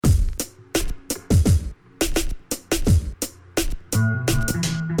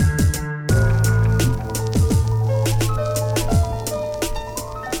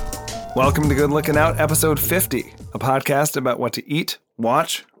Welcome to Good Looking Out, episode 50, a podcast about what to eat,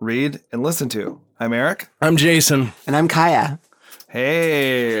 watch, read, and listen to. I'm Eric. I'm Jason. And I'm Kaya.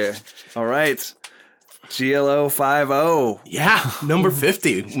 Hey. All right. GLO 50. Yeah, number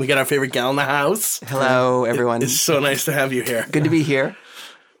 50. We got our favorite gal in the house. Hello, everyone. It's so nice to have you here. Good to be here.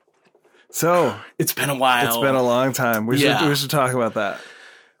 So, It's been a while. it's been a long time. We should talk about that.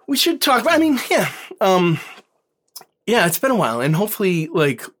 We should talk about, yeah, it's been a while. And hopefully,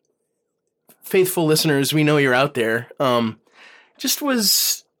 like, faithful listeners, we know you're out there. Just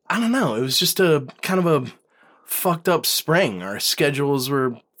was, I don't know, it was just a kind of a fucked up spring. Our schedules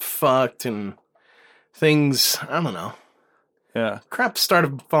were fucked and things, I don't know. Yeah. Crap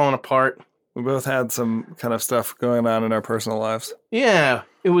started falling apart. We both had some kind of stuff going on in our personal lives. Yeah,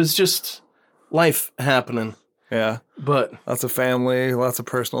 it was just life happening. Yeah. But Lots of family, lots of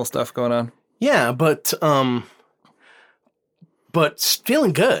personal stuff going on. yeah, but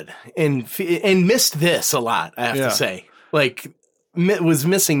feeling good and missed this a lot. I have to say, like, was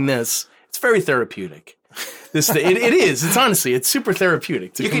missing this. It's very therapeutic. It is. It's honestly, it's super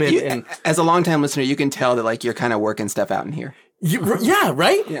therapeutic to come in. And as a longtime listener, you can tell that like you're kind of working stuff out in here. yeah,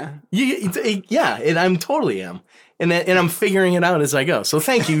 right. Yeah, And I'm totally am. And I'm figuring it out as I go. So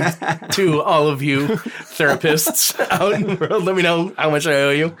thank you to all of you therapists out in the world. Let me know how much I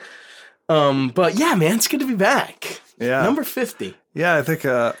owe you. But yeah, man, it's good to be back. Yeah. Number 50. Yeah, I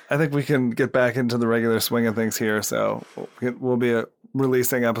think we can get back into the regular swing of things here. So we'll be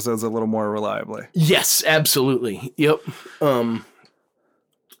releasing episodes a little more reliably. Yes, absolutely. Yep.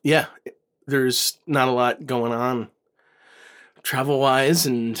 Yeah, there's not a lot going on travel wise,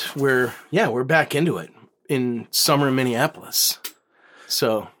 and we're back into it in summer Minneapolis.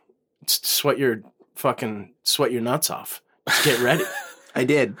 So sweat your nuts off. Just get ready. I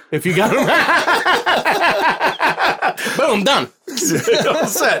did. If you got them, boom, done. All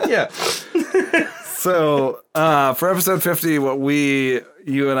set. Yeah. So for episode 50, what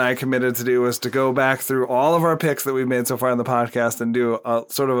you and I committed to do was to go back through all of our picks that we've made so far on the podcast and do a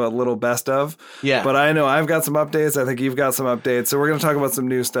sort of a little best of. Yeah. But I know I've got some updates. I think you've got some updates. So we're going to talk about some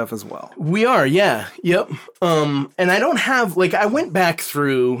new stuff as well. We are. Yeah. Yep. And I don't have, like, I went back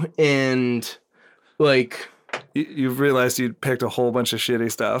through and, like, you've realized you picked a whole bunch of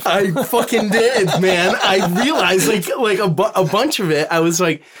shitty stuff. I fucking did, man. I realized like a bunch of it. I was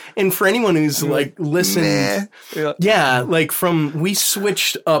like, and for anyone who's like listened, yeah, like we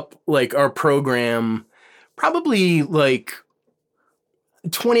switched up like our program probably like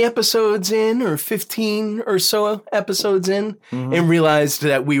 20 episodes in or 15 or so episodes in, and realized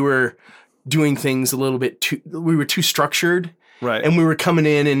that we were doing things a little bit we were too structured. Right. And we were coming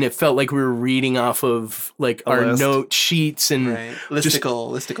in and it felt like we were reading off of like our note sheets and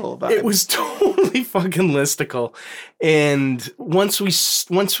listicle vibe. It was totally fucking listicle. And once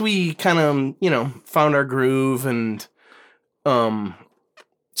we kind of, found our groove and I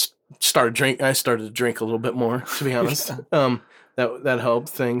started to drink a little bit more, to be honest. That helped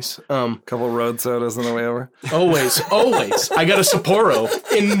things. Couple road sodas on the way over. Always. I got a Sapporo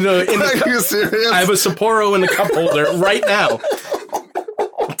in the Are you serious? I have a Sapporo in the cup holder right now.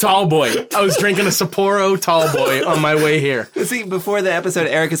 Tall boy. I was drinking a Sapporo Tall Boy on my way here. See, before the episode,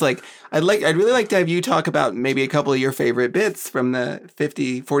 Eric is like, I'd really like to have you talk about maybe a couple of your favorite bits from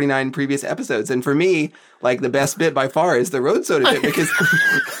the 49 previous episodes. And for me, like the best bit by far is the road soda bit because,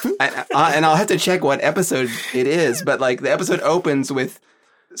 and I'll have to check what episode it is, but like the episode opens with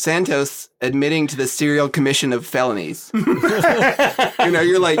Santos admitting to the serial commission of felonies. You're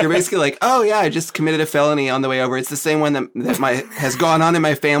basically like, oh yeah, I just committed a felony on the way over. It's the same one that has gone on in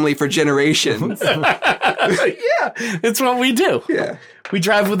my family for generations. Yeah, it's what we do. Yeah, we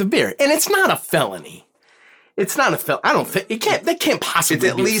drive with a beer, and it's not a felony. It's not a felony. I don't think that can't possibly.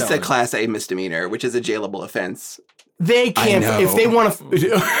 It's at least a Class A misdemeanor, which is a jailable offense. They can't, if they want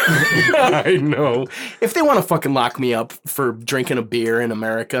to, I know. If they want to fucking lock me up for drinking a beer in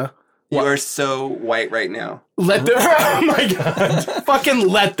America. You are so white right now. Let them, oh my God. Fucking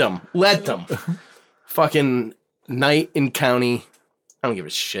let them. Fucking night in county. I don't give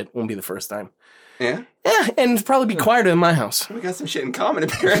a shit. Won't be the first time. Yeah? Yeah, and probably be quieter in my house. We got some shit in common,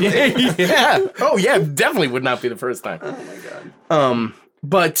 apparently. Yeah. Oh yeah, definitely would not be the first time. Oh my God.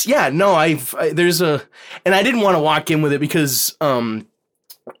 But yeah, no, and I didn't want to walk in with it because Kaya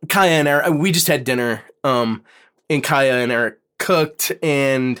and Eric, we just had dinner, and Kaya and Eric cooked,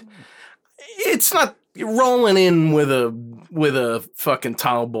 and it's not rolling in with a fucking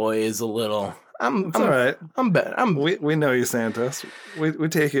tall boy is a little. It's all right. We know you, Santos. We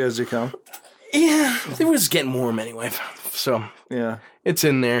take you as you come. Yeah, it was getting warm anyway. So Yeah. it's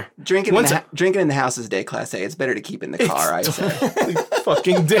in there. Drinking in the house is day class A. It's better to keep in the car, I say.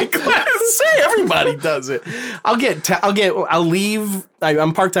 Fucking dick class. Everybody does it. I'll leave.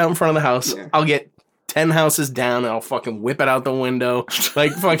 I'm parked out in front of the house. Yeah. I'll get 10 houses down and I'll fucking whip it out the window.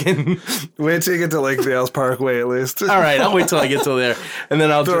 Like fucking. Wait till you get to Lake Vales Parkway at least. All right, I'll wait till I get till there. And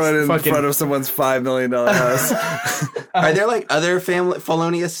then I'll throw it in fucking front of someone's $5 million house. Are there like other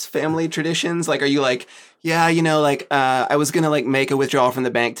felonious family traditions? Like, are you like, yeah, you know, like, I was going to like make a withdrawal from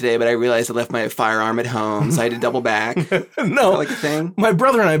the bank today, but I realized I left my firearm at home, so I had to double back. No. Like a thing? My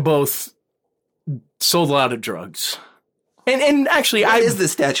brother and I both sold a lot of drugs. And actually, what is the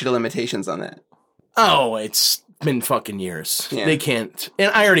statute of limitations on that? Oh, it's been fucking years. Yeah. They can't.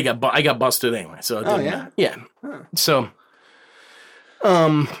 And I already got busted anyway, so it didn't matter. Yeah. Huh. So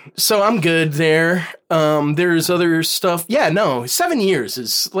I'm good there. There's other stuff. Yeah, no, 7 years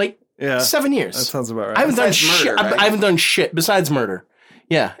is like 7 years. That sounds about right. I haven't done shit. Right? I haven't done shit besides murder.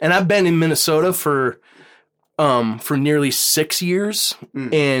 Yeah, and I've been in Minnesota for nearly 6 years,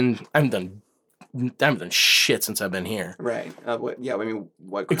 and I haven't done shit since I've been here. Right. What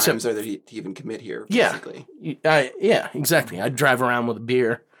crimes are there to even commit here? Basically? Yeah, exactly. I drive around with a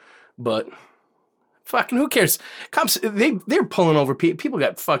beer, but fucking who cares? Cops, they're pulling over people. People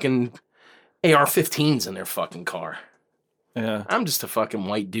got fucking AR-15s in their fucking car. Yeah. I'm just a fucking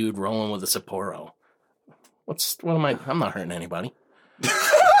white dude rolling with a Sapporo. I'm not hurting anybody. That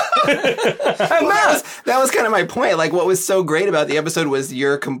was kind of my point. Like, what was so great about the episode was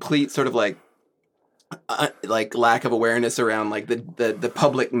your complete sort of like lack of awareness around like the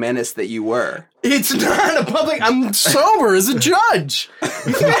public menace that you were. It's not a public. I'm sober as a judge.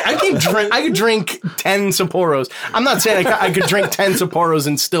 I could drink 10 Sapporos. I'm not saying I could drink 10 Sapporos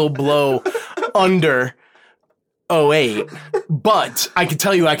and still blow under 08, but I can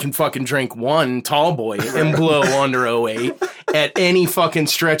tell you I can fucking drink one tall boy and blow under 08 at any fucking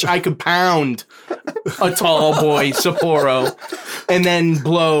stretch. I could pound a tall boy Sapporo and then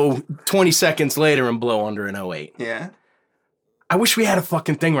blow 20 seconds later and blow under an 08. Yeah. I wish we had a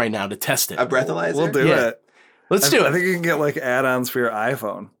fucking thing right now to test it. A breathalyzer? We'll do it. Let's do it. I think you can get like add-ons for your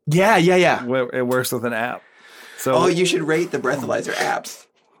iPhone. Yeah. It works with an app. So you should rate the breathalyzer apps.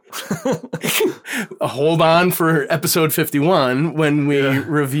 Hold on for episode 51 when we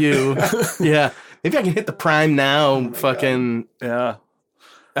review. Yeah. Maybe I can hit the Prime Now fucking. Yeah.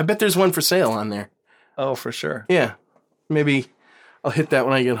 I bet there's one for sale on there. Oh, for sure. Yeah. Maybe I'll hit that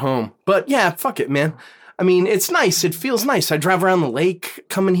when I get home. But yeah, fuck it, man. I mean, it's nice. It feels nice. I drive around the lake,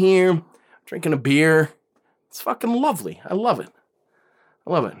 coming here, drinking a beer. It's fucking lovely. I love it.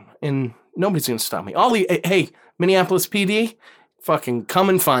 And nobody's going to stop me. Hey, Minneapolis PD, fucking come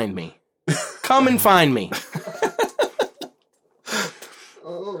and find me. Come and find me.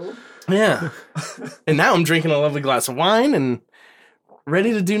 Yeah. And now I'm drinking a lovely glass of wine and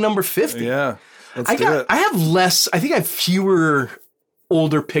ready to do number 50. Yeah. Let's do it. I have fewer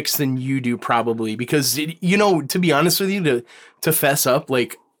older picks than you do probably because, to be honest with you, to fess up,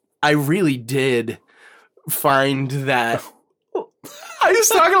 like I really did find that I was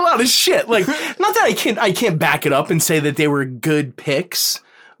talking a lot of shit. Like, not that I can't back it up and say that they were good picks,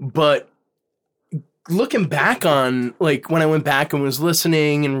 but looking back on like when I went back and was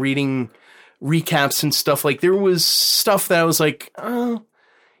listening and reading recaps and stuff, like there was stuff that I was like, oh,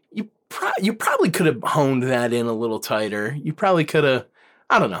 you probably could have honed that in a little tighter. You probably could have.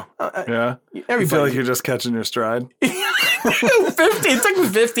 I don't know. Yeah. You feel like you're just catching your stride. 50. It took me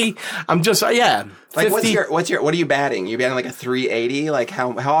 50. I'm just yeah. 50. Like what are you batting? You batting like a 380? Like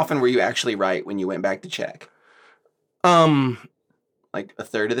how often were you actually right when you went back to check? Like a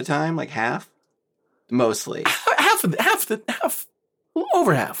third of the time, like half? Mostly. Half.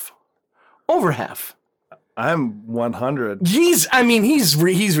 Over half. Over half. I'm 100. He's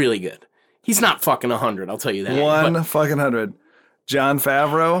really good. He's not fucking 100, I'll tell you that. Fucking 100. John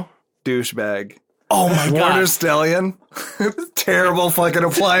Favreau, douchebag. Oh my god. Warner Stellian, terrible fucking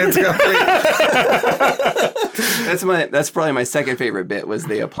appliance company. That's probably my second favorite bit was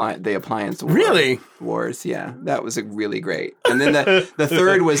the appliance war. Really? Wars. Yeah, that was really great. And then the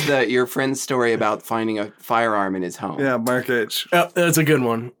third was your friend's story about finding a firearm in his home. Yeah, Mark H. That's a good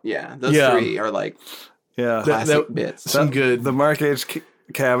one. Yeah, those three are like classic bits. Some good. The Mark H.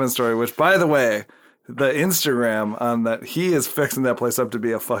 cabin story, which by the way, the Instagram on that, he is fixing that place up to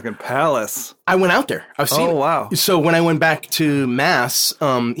be a fucking palace. I went out there. I've seen it. Wow. So when I went back to Mass,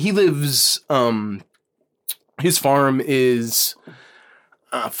 he lives, his farm is,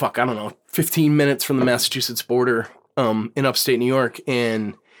 15 minutes from the Massachusetts border, in upstate New York.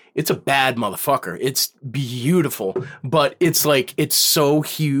 And it's a bad motherfucker. It's beautiful, but it's like, it's so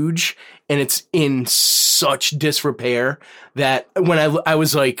huge and it's in such disrepair that when I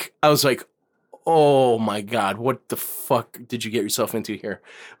was like, oh my God, what the fuck did you get yourself into here?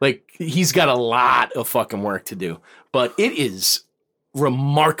 Like, he's got a lot of fucking work to do, but it is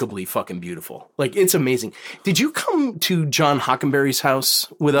remarkably fucking beautiful. Like, it's amazing. Did you come to John Hockenberry's house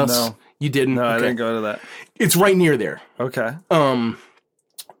with us? No. You didn't? No, okay. I didn't go to that. It's right near there. Okay.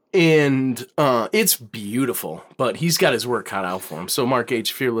 And it's beautiful, but he's got his work cut out for him. So Mark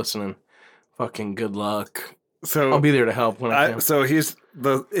H, if you're listening, fucking good luck. So I'll be there to help when I can. So he's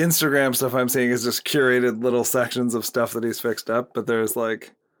the Instagram stuff I'm seeing is just curated little sections of stuff that he's fixed up, but there's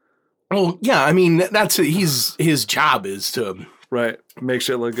like, well, yeah, I mean that's his job is to make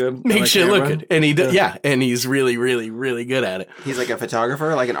shit look good, make shit look good, and he does, yeah, and he's really, really, really good at it. He's like a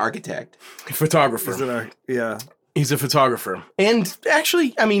photographer, like an architect, photographer. He's a photographer, and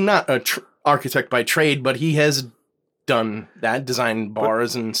actually, I mean, not a architect by trade, but he has done that, designed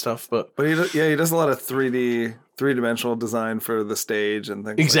bars and stuff. But he does a lot of three-dimensional design for the stage and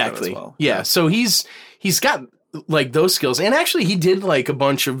things exactly. like that as well. Yeah, so he's got like those skills, and actually, he did like a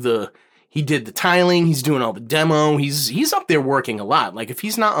bunch of he did the tiling. He's doing all the demo. He's up there working a lot. Like if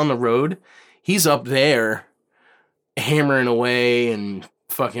he's not on the road, he's up there hammering away and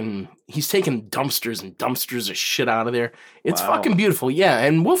fucking. He's taking dumpsters and dumpsters of shit out of there. It's fucking beautiful. Yeah.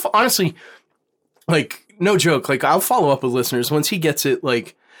 And we'll honestly, like, no joke. Like, I'll follow up with listeners once he gets it,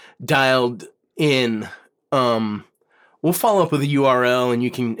 like, dialed in. We'll follow up with a URL and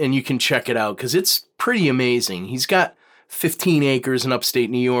you can check it out because it's pretty amazing. He's got 15 acres in upstate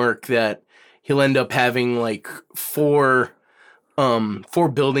New York that he'll end up having, like, four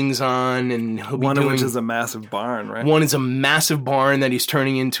buildings on, and he'll be one of which is a massive barn, right? One is a massive barn that he's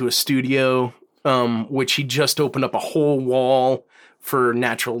turning into a studio, which he just opened up a whole wall for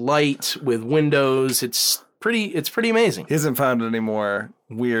natural light with windows. It's pretty amazing. He hasn't found any more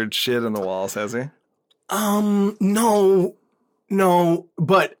weird shit in the walls, has he? No,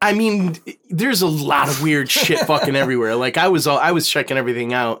 but I mean, there's a lot of weird shit fucking everywhere. Like I was checking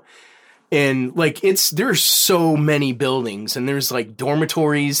everything out. And like there's so many buildings, and there's like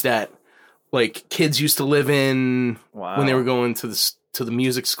dormitories that like kids used to live in when they were going to the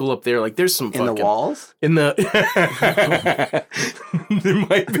music school up there. Like there's some in the walls in the there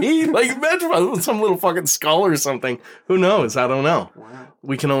might be like some little fucking skull or something. Who knows? I don't know. Wow.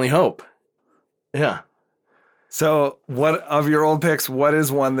 We can only hope. Yeah. So what of your old picks? What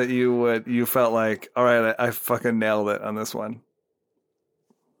is one that you felt like, all right, I fucking nailed it on this one?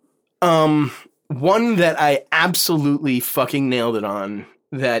 One that I absolutely fucking nailed it on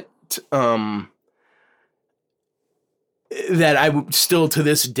that I still to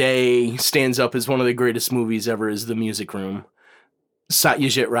this day stands up as one of the greatest movies ever is The Music Room.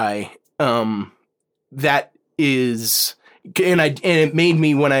 Satyajit Ray. That is, and it made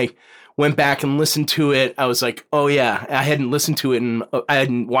me, when I went back and listened to it, I was like, oh yeah, I hadn't listened to it and I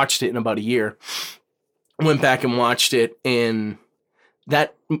hadn't watched it in about a year. Went back and watched it, and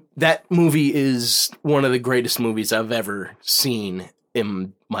that movie is one of the greatest movies I've ever seen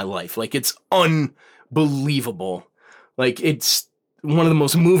in my life. Like, it's unbelievable. Like, it's one of the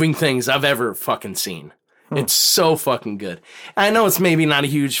most moving things I've ever fucking seen. It's so fucking good. I know it's maybe not a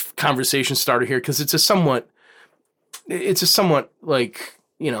huge conversation starter here because it's a somewhat like,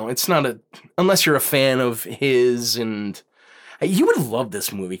 you know, it's not unless you're a fan of his, and you would love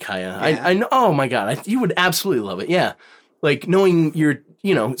this movie, Kaya. Yeah. I know. Oh my God. You would absolutely love it. Yeah. Like, knowing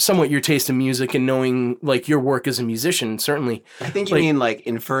somewhat your taste in music and knowing like your work as a musician, certainly. I think you mean like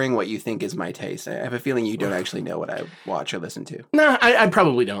inferring what you think is my taste. I have a feeling you don't actually know what I watch or listen to. Nah, I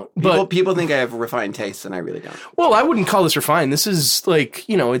probably don't. But people think I have refined tastes, and I really don't. Well, I wouldn't call this refined. This is like,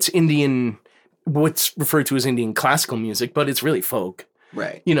 it's Indian, what's referred to as Indian classical music, but it's really folk.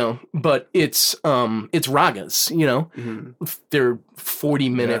 Right. But it's ragas, mm-hmm. They're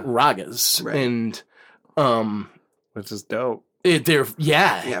 40-minute ragas. Right. And which is dope.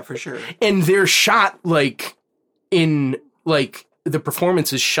 Yeah, for sure. And they're shot like in like the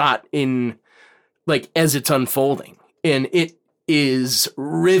performance is shot in like as it's unfolding, and it is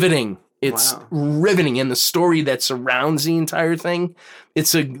riveting. It's riveting, and the story that surrounds the entire thing.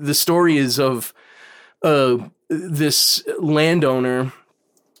 The story is of this landowner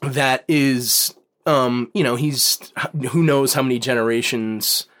that is he's who knows how many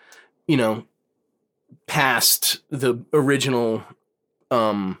generations past the original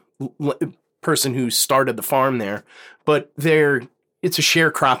person who started the farm there, but it's a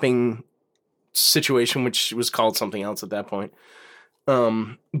sharecropping situation, which was called something else at that point.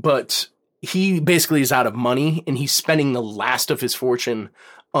 But he basically is out of money, and he's spending the last of his fortune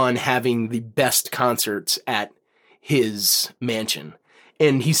on having the best concerts at his mansion.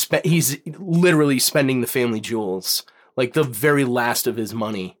 and he's literally spending the family jewels, like the very last of his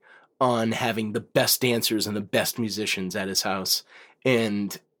money, on having the best dancers and the best musicians at his house,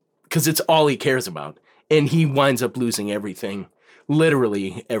 and because it's all he cares about, and he winds up losing everything,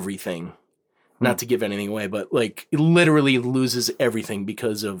 literally everything. Not to give anything away, but like literally loses everything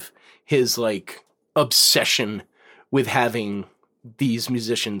because of his like obsession with having these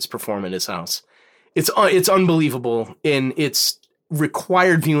musicians perform at his house. It's unbelievable, and it's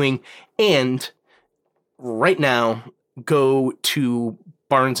required viewing. And right now, go to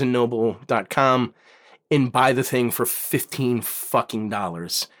BarnesandNoble.com and buy the thing for $15 fucking.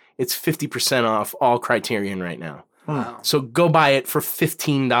 It's 50% off all Criterion right now. Wow. So go buy it for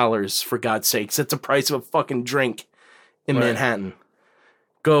 $15, for God's sakes. That's the price of a fucking drink in Manhattan.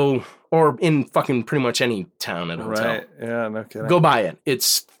 Go, or in fucking pretty much any town at a hotel. Right. Yeah, no kidding. Go buy it.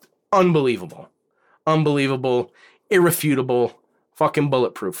 It's unbelievable. Unbelievable. Irrefutable. Fucking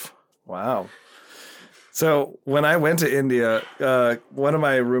bulletproof. Wow. So when I went to India, one of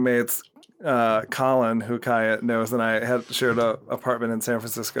my roommates, Colin, who Kaya knows, and I had shared an apartment in San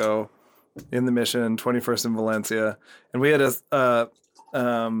Francisco in the Mission, 21st in Valencia. And we had a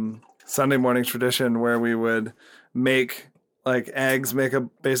Sunday morning tradition where we would make like eggs,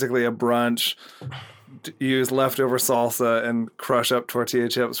 basically a brunch, use leftover salsa and crush up tortilla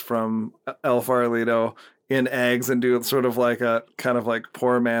chips from El Farolito in eggs and do sort of like a kind of like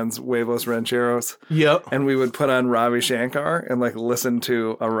poor man's huevos rancheros. Yep. And we would put on Ravi Shankar and like listen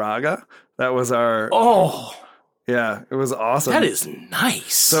to a raga. That was our... Oh, yeah, it was awesome. that is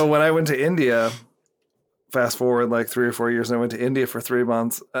nice. So when I went to India, fast forward like 3 or 4 years, and I went to India for 3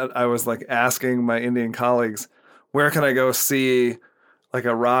 months, I was like asking my Indian colleagues, where can I go see like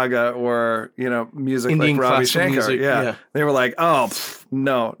a raga or, you know, music Indian like Ravi classical Shankar? music, Yeah. They were like, oh,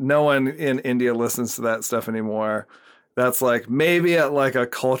 no one in India listens to that stuff anymore. That's like maybe at like a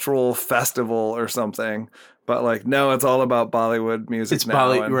cultural festival or something, but like, no, it's all about Bollywood music It's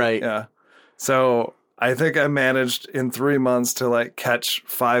now. right. Yeah. So I think I managed in 3 months to like catch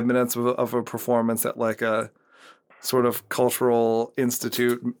 5 minutes of a performance at like a sort of cultural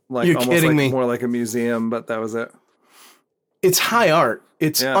institute, like You're almost kidding like me. more like a museum, but that was it. It's high art.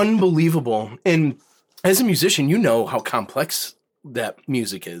 It's Yeah. unbelievable. And as a musician, you know how complex that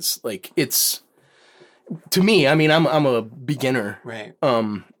music is. Like it's, to me, I mean, I'm a beginner. Right.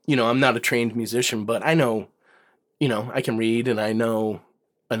 You know, I'm not a trained musician, but I know, you know, I can read and I know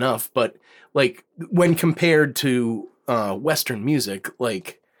enough. But like when compared to Western music,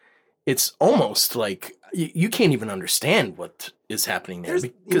 like it's almost like you can't even understand what is happening there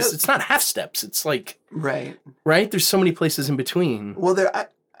because it's not half steps. It's like, Right. right? There's so many places in between. Well,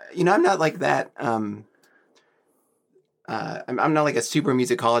 I'm not like that. I'm not like a super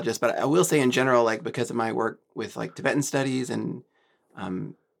musicologist, but I will say in general, like because of my work with like Tibetan studies and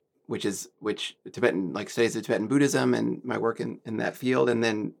which Tibetan like studies of Tibetan Buddhism and my work in that field, and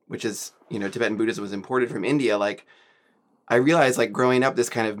then which is, you know, Tibetan Buddhism was imported from India. Like I realized like growing up this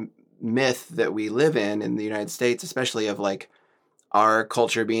kind of myth that we live in the United States, especially of like our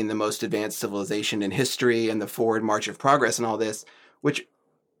culture being the most advanced civilization in history and the forward march of progress and all this, which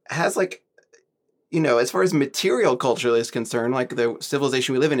has like, you know, as far as material culture is concerned, like the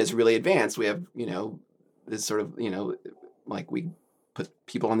civilization we live in is really advanced. We have, you know, this sort of, you know, like we put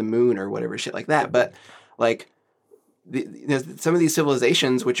people on the moon or whatever shit like that. But like some of these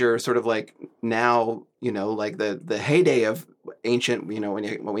civilizations, which are sort of like now, you know, like the heyday of ancient, you know,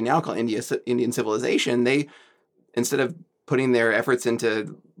 what we now call Indian civilization, they, instead of putting their efforts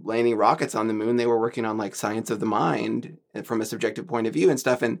into landing rockets on the moon, they were working on like science of the mind from a subjective point of view and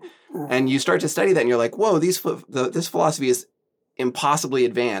stuff. And you start to study that and you're like, whoa, this philosophy is impossibly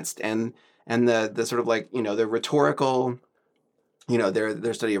advanced. And the sort of like, you know, the rhetorical, you know,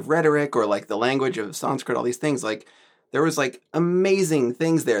 their study of rhetoric or like the language of Sanskrit, all these things, like there was like amazing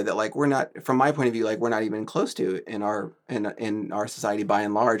things there that like we're not, from my point of view, like we're not even close to in our society by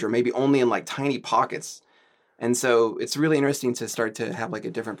and large, or maybe only in like tiny pockets. And so it's really interesting to start to have like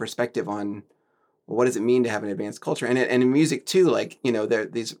a different perspective on, well, what does it mean to have an advanced culture? And in music too, like, you know, there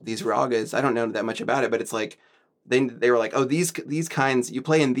these ragas, I don't know that much about it, but it's like they were like, oh, these kinds, you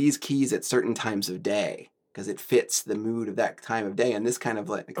play in these keys at certain times of day because it fits the mood of that time of day. And this kind of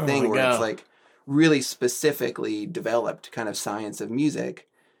like thing where it's like really specifically developed kind of science of music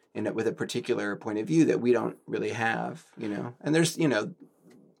with a particular point of view that we don't really have, you know. And there's, you know,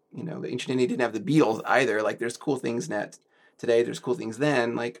 ancient India didn't have the Beatles either. Like there's cool things today, there's cool things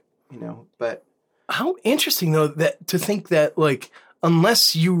then, like, you know, but. How interesting though, that to think that like,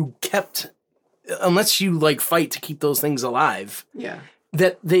 unless you like fight to keep those things alive. Yeah.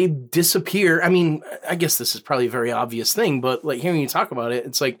 that they disappear. I mean, I guess this is probably a very obvious thing, but like hearing you talk about it,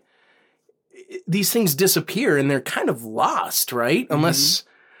 it's like these things disappear and they're kind of lost, right? Unless,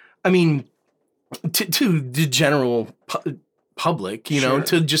 I mean, to the general public, you know,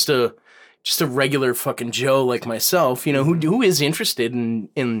 to just a regular fucking Joe like myself, you know, who is interested in,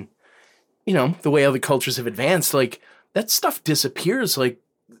 you know, the way other cultures have advanced, like that stuff disappears, like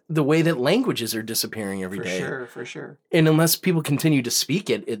the way that languages are disappearing every day. For sure. And unless people continue to speak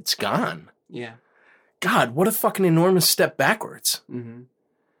it, it's gone. Yeah. God, what a fucking enormous step backwards. Mm-hmm.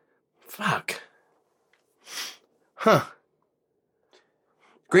 Fuck. Huh.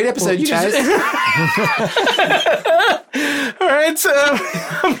 Great episode, you guys. All right, so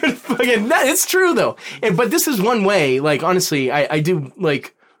I'm gonna fucking. It's true though, but this is one way. Like honestly, I do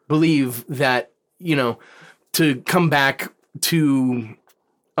like believe that, you know, to come back to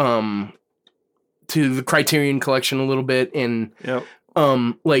the Criterion Collection a little bit, and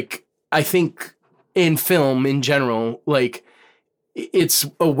like I think in film in general, like it's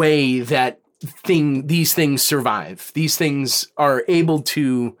a way that these things survive. These things are able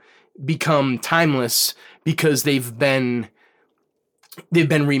to become timeless because they've been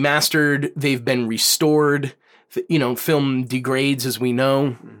remastered, they've been restored. You know, film degrades, as we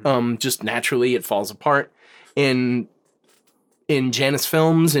know. Just naturally it falls apart. In Janus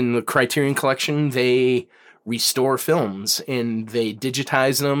Films, in the Criterion Collection, they restore films and they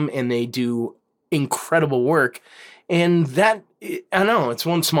digitize them and they do incredible work. And that, I know, it's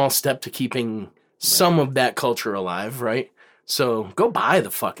one small step to keeping some of that culture alive, right? So go buy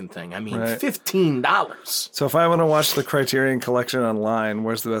the fucking thing. I mean, $15. So if I want to watch the Criterion Collection online,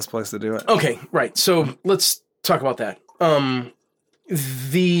 where's the best place to do it? Okay, right. So let's talk about that.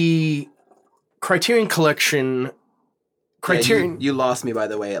 The Criterion Collection... Yeah, you lost me, by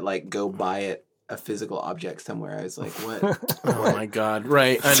the way, at like go buy it, a physical object somewhere. I was like, what? Oh my God.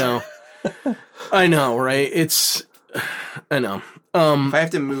 Right. I know. I know. Right. I know. If I have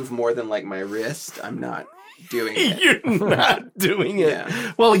to move more than like my wrist, I'm not doing it. You're not doing it.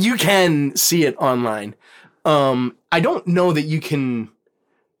 Yeah. Well, you can see it online. I don't know that you can.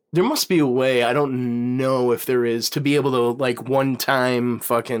 There must be a way. I don't know if there is, to be able to like one time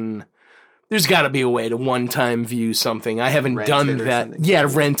fucking. There's got to be a way to one-time view something. I haven't done that. Yeah,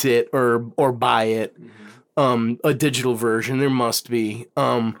 rent it or buy it. A digital version. There must be.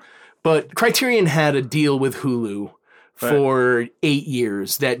 But Criterion had a deal with Hulu for 8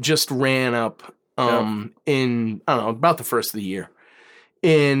 years that just ran up in, I don't know, about the first of the year.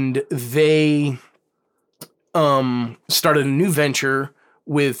 And they started a new venture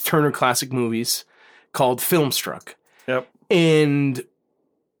with Turner Classic Movies called Filmstruck. Yep. And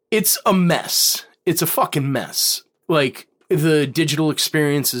it's a mess. It's a fucking mess. Like, the digital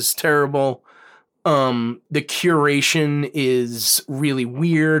experience is terrible. The curation is really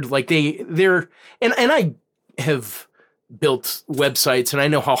weird. Like, they're and I have built websites, and I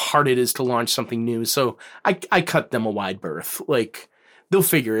know how hard it is to launch something new. So I cut them a wide berth. Like, they'll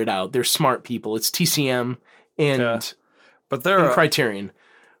figure it out. They're smart people. It's TCM and but they're Criterion.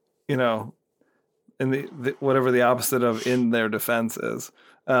 You know, in the whatever the opposite of in their defense is.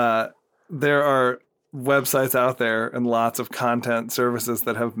 There are websites out there and lots of content services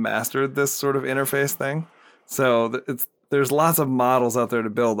that have mastered this sort of interface thing. So there's lots of models out there to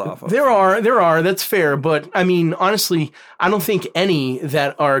build off of. There are. That's fair. But I mean, honestly, I don't think any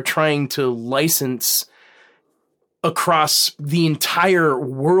that are trying to license across the entire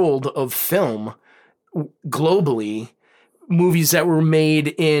world of film globally, movies that were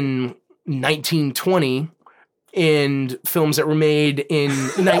made in 1920 and films that were made in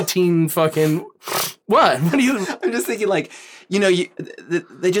 19 fucking what? What do you? I'm just thinking, like, you know,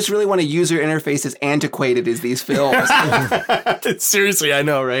 they just really want a user interface as antiquated as these films. Seriously, I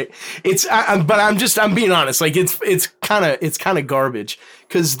know, right? It's, but I'm being honest. Like, it's kind of garbage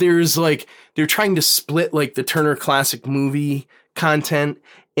because there's like they're trying to split like the Turner Classic Movie content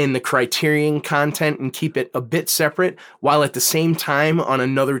and the Criterion content and keep it a bit separate, while at the same time on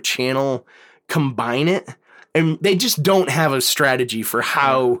another channel combine it. And they just don't have a strategy for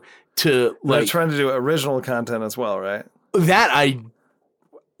how to like. They're trying to do original content as well, right?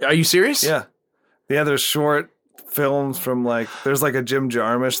 Are you serious? Yeah. There's short films from like, there's like a Jim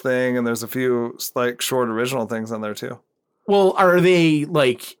Jarmusch thing, and there's a few like short original things on there too. Well, are they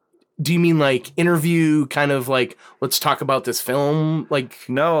like, do you mean like interview kind of like, let's talk about this film? Like,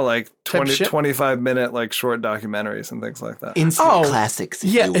 no, like 25-minute like short documentaries and things like that. Instant classics.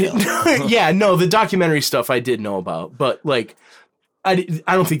 Yeah. Yeah. No, the documentary stuff I did know about, but like, I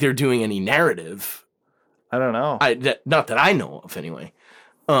don't think they're doing any narrative. I don't know. Not that I know of anyway.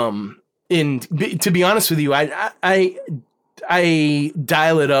 And to be honest with you, I I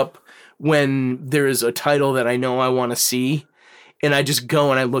dial it up when there is a title that I know I want to see, and I just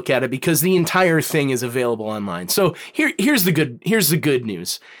go and I look at it because the entire thing is available online. So here's the good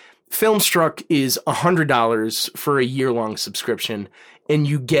news. Filmstruck is $100 for a year-long subscription, and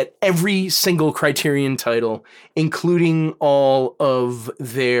you get every single Criterion title, including all of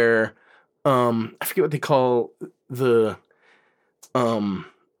their I forget what they call the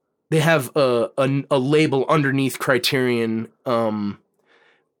they have a label underneath Criterion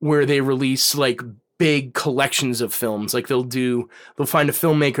where they release like big collections of films. Like they'll find a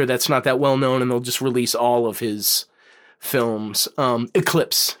filmmaker that's not that well known and they'll just release all of his films.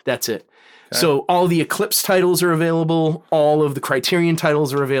 Eclipse, that's it. Okay. So all the Eclipse titles are available, all of the Criterion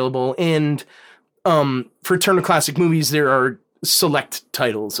titles are available, and for Turner Classic Movies there are select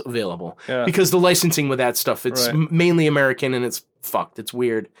titles available. Yeah. Because the licensing with that stuff, it's mainly American and it's fucked. It's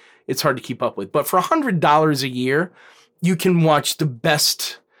weird. It's hard to keep up with. But for $100 a year, you can watch the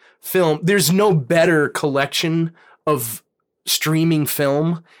best film. There's no better collection of streaming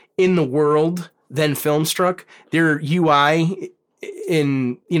film in the world than Filmstruck. Their UI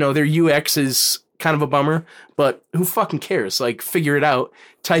their UX is kind of a bummer, but who fucking cares? Like, figure it out,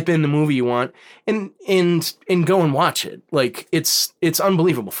 type in the movie you want, and go and watch it. Like, it's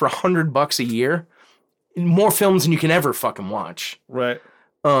unbelievable. For $100 a year, more films than you can ever fucking watch. Right.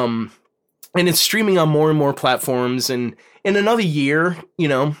 And it's streaming on more and more platforms, and in another year,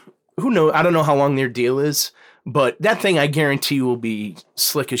 who knows? I don't know how long their deal is, but that thing I guarantee will be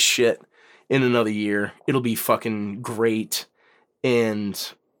slick as shit in another year. It'll be fucking great. And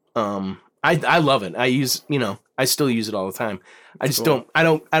I love it. I still use it all the time. I just don't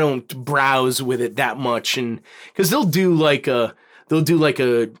browse with it that much, and because they'll do like a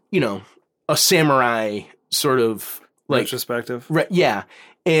samurai sort of like retrospective. Yeah.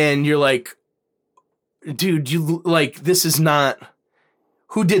 And you're like, dude, this is not,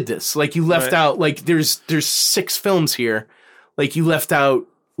 who did this? Like, you left out, like, there's 6 films here. Like, you left out,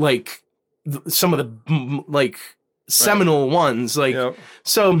 like, some of the, like, seminal ones. Like,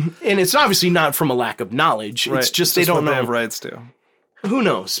 so, and it's obviously not from a lack of knowledge. It's just they don't know. They have rights to. Who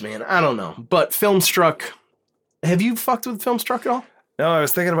knows, man? I don't know. But Filmstruck, have you fucked with Filmstruck at all? No, I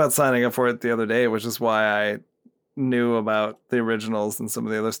was thinking about signing up for it the other day, which is why I knew about the originals and some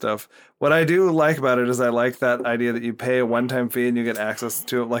of the other stuff. What I do like about it is I like that idea that you pay a one-time fee and you get access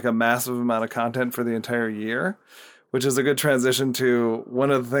to like a massive amount of content for the entire year, which is a good transition to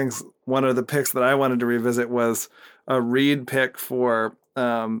one of the picks that I wanted to revisit was a Reed pick for,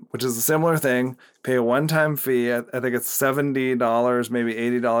 which is a similar thing. Pay a one-time fee. I think it's $70, maybe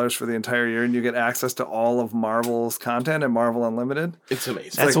 $80 for the entire year, and you get access to all of Marvel's content and Marvel Unlimited. It's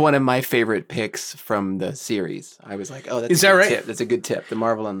amazing. That's like one of my favorite picks from the series. I was like, oh, that's tip. That's a good tip. The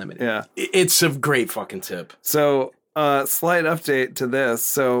Marvel Unlimited. Yeah. It's a great fucking tip. So, slight update to this.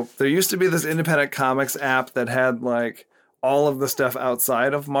 So there used to be this independent comics app that had like all of the stuff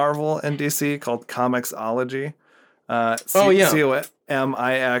outside of Marvel and DC called Comixology.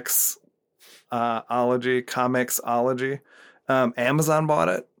 COMIX ology, Comixology. Amazon bought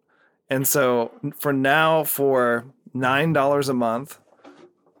it. And so for $9 a month,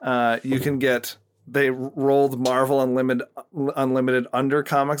 you can get, they rolled Marvel Unlimited under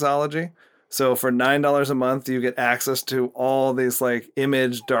Comixology. So for $9 a month, you get access to all these like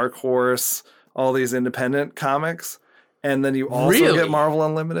Image, Dark Horse, all these independent comics. And then you also get Marvel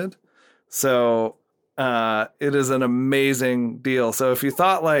Unlimited. So it is an amazing deal. So if you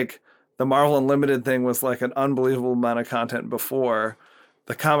thought like the Marvel Unlimited thing was like an unbelievable amount of content before,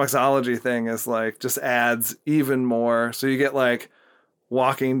 the Comixology thing is like just adds even more. So you get like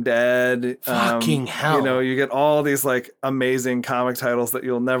Walking Dead. Fucking hell. You get all these like amazing comic titles that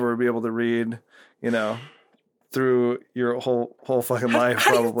you'll never be able to read, through your whole fucking life,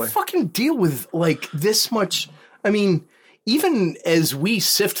 probably. How do you fucking deal with like this much? I mean, even as we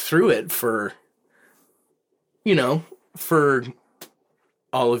sift through it for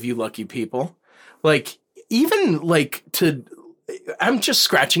all of you lucky people, like, even like I'm just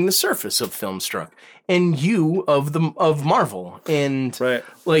scratching the surface of Filmstruck and you of Marvel, and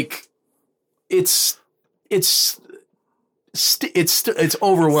like it's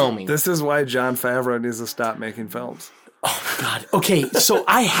overwhelming. This is why Jon Favreau needs to stop making films. Oh God. Okay, so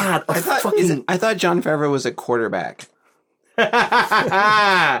I thought Jon Favreau was a quarterback.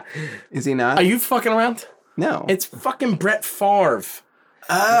 Is he not? Are you fucking around? No. It's fucking Brett Favre.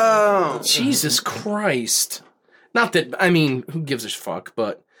 Oh. Jesus Christ. Not that, I mean, who gives a fuck,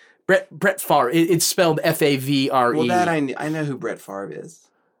 but Brett Favre, it's spelled Favre. Well, that I know who Brett Favre is.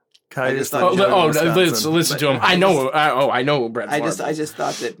 I just thought listen to him. I know Brett Favre. I just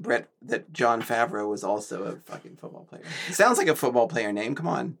thought that Jon Favreau was also a fucking football player. It sounds like a football player name. Come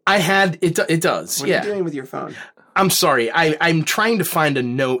on. It does. What are you doing with your phone? I'm sorry. I'm trying to find a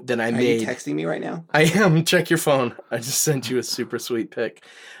note that I made. Are you texting me right now? I am. Check your phone. I just sent you a super sweet pic.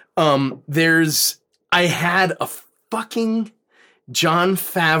 I had a fucking Jon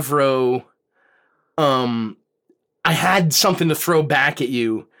Favreau. I had something to throw back at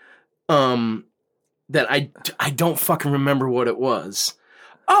you. That I don't fucking remember what it was.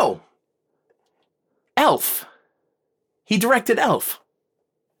 Oh, Elf. He directed Elf.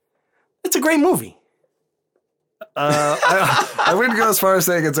 It's a great movie. I wouldn't go as far as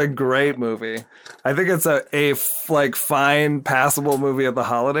saying it's a great movie. I think it's a fine, passable movie at the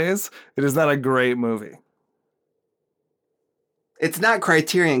holidays. It is not a great movie. It's not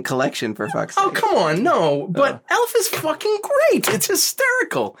Criterion Collection, for fuck's sake. Oh, come on, no. But Elf is fucking great. It's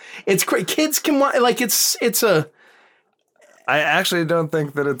hysterical. It's great. Kids can watch. Like it's a. I actually don't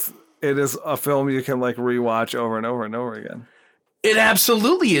think that it is a film you can like rewatch over and over and over again. It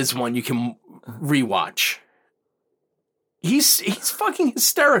absolutely is one you can rewatch. He's fucking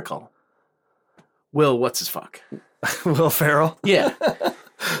hysterical. Will, what's his fuck? Will Ferrell? Yeah.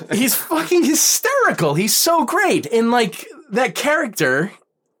 He's fucking hysterical. He's so great. And like that character,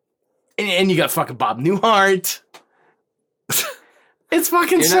 and you got fucking Bob Newhart. It's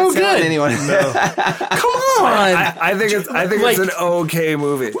fucking You're so not selling good. Anyone. No. Come on. I think it's an okay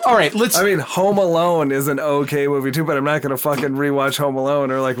movie. All right, Home Alone is an okay movie too, but I'm not going to fucking rewatch Home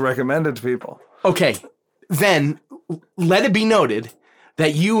Alone or like recommend it to people. Okay, then let it be noted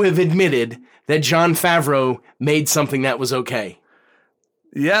that you have admitted that Jon Favreau made something that was okay.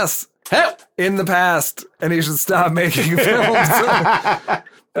 Yes. Hey. In the past, and he should stop making films.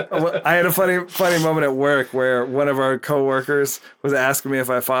 I had a funny moment at work where one of our coworkers was asking me if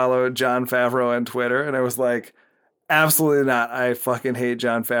I followed Jon Favreau on Twitter, and I was like, absolutely not. I fucking hate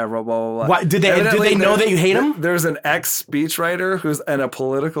Jon Favreau, blah, blah, blah. Why, did they know that you hate him? There's an ex-speechwriter and a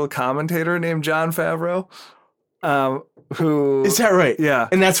political commentator named Jon Favreau. Who is that right? Yeah.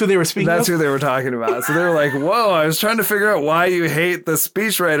 And that's who they were speaking That's of? who they were talking about. So they were like, whoa, I was trying to figure out why you hate the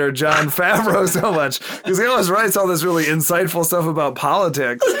speechwriter Jon Favreau so much. Because he always writes all this really insightful stuff about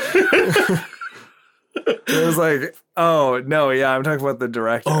politics. It was like, oh, no, yeah, I'm talking about the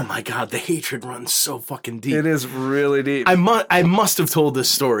director. Oh my God, the hatred runs so fucking deep. It is really deep. I must have told this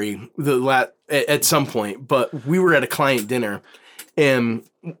story at some point, but we were at a client dinner and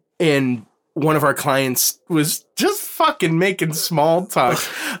one of our clients was just fucking making small talk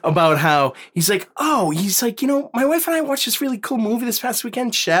about how he's like, my wife and I watched this really cool movie this past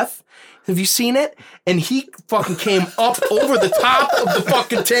weekend, Chef. Have you seen it? And he fucking came up over the top of the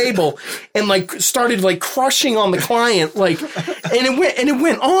fucking table and like started like crushing on the client, like, and it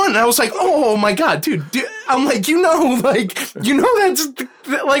went on. And I was like, oh my God, dude. I'm like, that's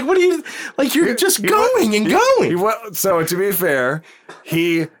like, what are you, like, you're just going and going. So to be fair,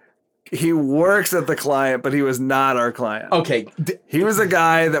 he works at the client, but he was not our client. Okay. He was a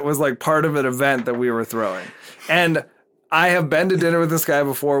guy that was like part of an event that we were throwing. And I have been to dinner with this guy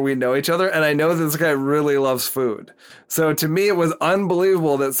before. We know each other, and I know that this guy really loves food. So to me, it was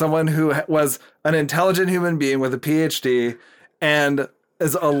unbelievable that someone who was an intelligent human being with a PhD and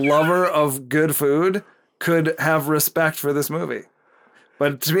is a lover of good food could have respect for this movie.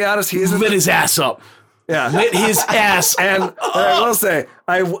 But to be honest, he's lit his ass up. Yeah. Lit his ass. And I will say,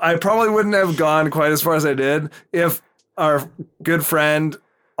 I probably wouldn't have gone quite as far as I did if our good friend,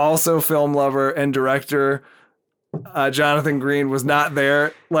 also film lover and director, Jonathan Green, was not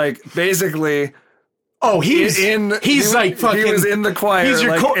there. Like, basically, he's like fucking. He was in the choir. He's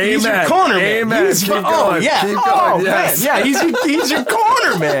your, like, he's your corner man. Amen. Keep going. Yeah. Keep going. Yes. Man. Yeah. He's your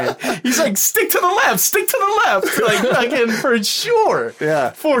corner man. He's like, stick to the left. Like, again, for sure.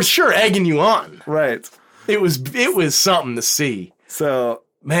 Yeah. For sure, egging you on. Right. It was something to see. So,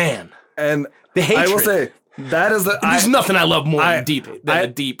 man, and the hatred. I will say, that is there's nothing I love more than a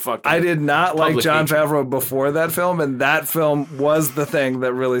deep fucking. I did not like Jon hatred. Favreau before that film, and that film was the thing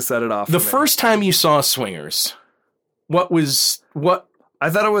that really set it off. The first time you saw Swingers, what? I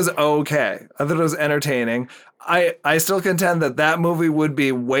thought it was okay. I thought it was entertaining. I still contend that movie would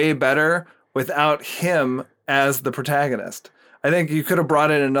be way better without him as the protagonist. I think you could have brought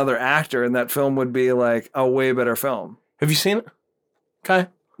in another actor, and that film would be like a way better film. Have you seen it? Okay.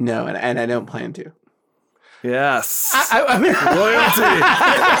 No, and I don't plan to. Yes. I mean, loyalty.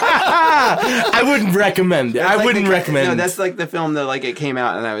 I wouldn't recommend it. I wouldn't recommend. No, that's like the film that like it came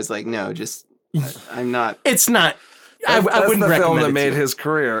out and I was like, no, just I'm not. It's not. I wouldn't recommend it. That's the film that made his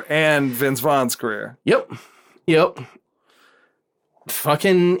career and Vince Vaughn's career. Yep.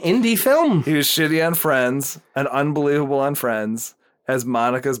 fucking indie film. He was shitty on Friends and unbelievable on Friends as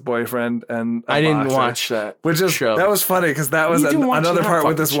Monica's boyfriend and I didn't boxer, watch that show. That was funny because that was another part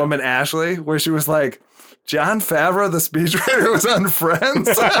with this show. woman, Ashley, where she was like, Jon Favreau, the speechwriter, was on Friends.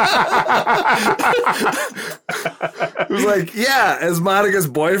 It was like, yeah, as Monica's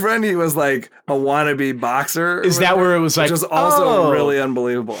boyfriend, he was like a wannabe boxer. Is that where it was like, which was also really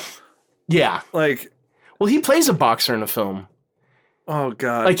unbelievable. Yeah. Like, well, he plays a boxer in a film. Oh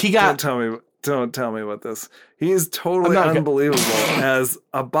God! Like he got. Don't tell me what this. He is totally unbelievable as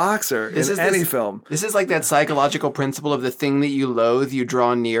a boxer in any film. This is like that psychological principle of the thing that you loathe, you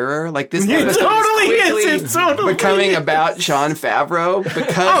draw nearer. Like this. It totally is. It's totally becoming about Jon Favreau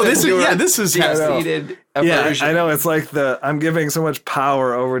because this is deep-seated aversion. I know. It's like I'm giving so much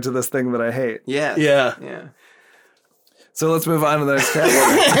power over to this thing that I hate. Yes. Yeah. So let's move on to the next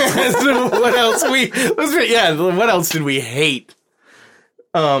category. So what else what else did we hate?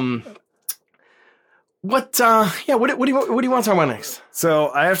 What do you want to talk about next? So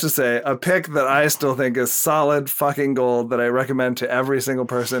I have to say, a pick that I still think is solid fucking gold that I recommend to every single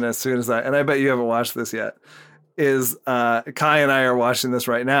person as soon as and I bet you haven't watched this yet, is Kai and I are watching this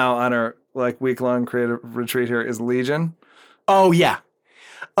right now on our like week-long creative retreat here, is Legion. Oh yeah.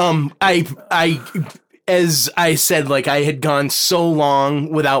 I as I said, like I had gone so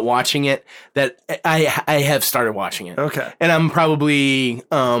long without watching it that I have started watching it. Okay. And I'm probably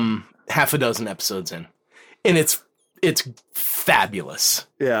half a dozen episodes in. And it's fabulous.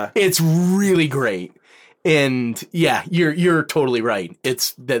 Yeah. It's really great. And yeah, you're totally right.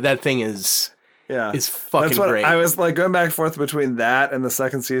 It's that thing is fucking great. I was like going back and forth between that and the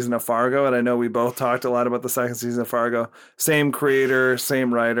second season of Fargo, and I know we both talked a lot about the second season of Fargo. Same creator,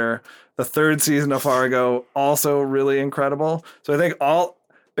 same writer. The third season of Fargo, also really incredible. So I think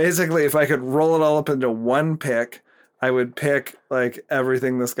basically if I could roll it all up into one pick, I would pick like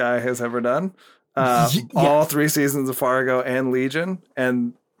everything this guy has ever done. All 3 seasons of Fargo and Legion,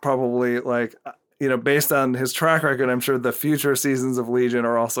 and probably like, based on his track record, I'm sure the future seasons of Legion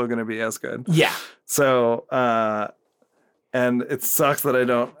are also going to be as good. Yeah. So, and it sucks that I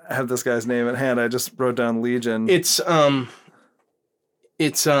don't have this guy's name at hand. I just wrote down Legion. It's come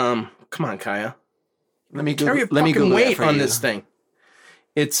on, Kaya. Let me carry your weight on this thing.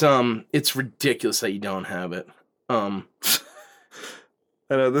 It's ridiculous that you don't have it.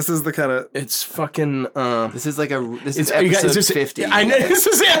 I know this is the kind of it's fucking. This is episode 50. I know this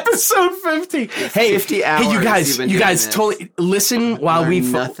is episode 50. Hey, 50 hours. Hey, you guys, totally listen while we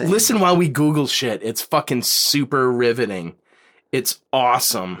Google shit. It's fucking super riveting. It's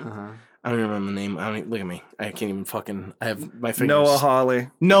awesome. Uh-huh. I don't even remember the name. Look at me. I can't even fucking. I have my fingers. Noah Hawley.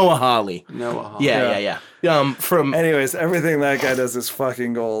 Yeah. Anyways, everything that guy does is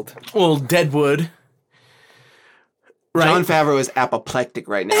fucking gold. Well, Deadwood. Right? Jon Favreau is apoplectic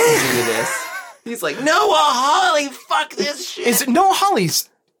right now listening to this. He's like, Noah Hawley, fuck this shit. Is it Noah Hawley's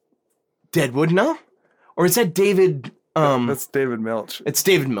Deadwood, no? Or is that David... That's David Milch. It's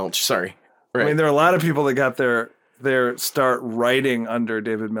David Milch, sorry. Right. I mean, there are a lot of people that got their start writing under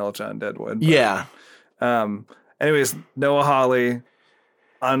David Milch on Deadwood. But, yeah. Anyways, Noah Hawley,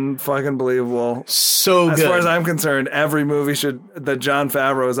 unfucking believable. So good. As far as I'm concerned, every movie that Jon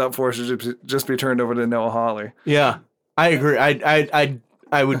Favreau is up for should just be turned over to Noah Hawley. Yeah. I agree. I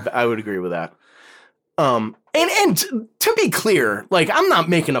would agree with that. And to be clear, like I'm not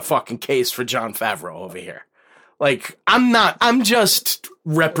making a fucking case for Jon Favreau over here. Like I'm just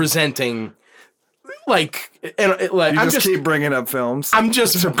representing. I'm just keep bringing up films. I'm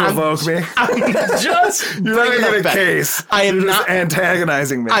just to provoke me. I'm just you're not making a case. I am you're not just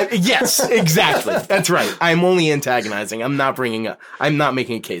antagonizing me. Yes, exactly. That's right. I'm only antagonizing. I'm not making a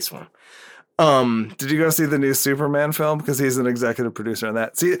case for him. Did you go see the new Superman film? Because he's an executive producer on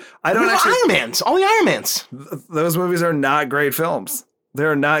that. See, I don't actually. All the Iron Mans. Those movies are not great films.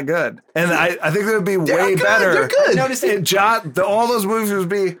 They're not good, and I think they would be way better. They're good. Notice it. All those movies would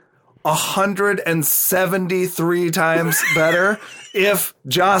be 173 times better if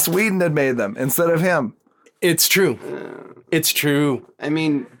Joss Whedon had made them instead of him. It's true. It's true. I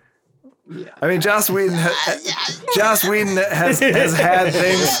mean, Joss Whedon has had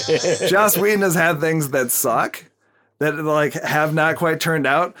things. Joss Whedon has had things that suck, that like have not quite turned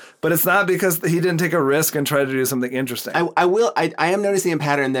out. But it's not because he didn't take a risk and try to do something interesting. I am noticing a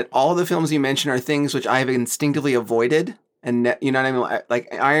pattern that all the films you mention are things which I have instinctively avoided. And you know what I mean?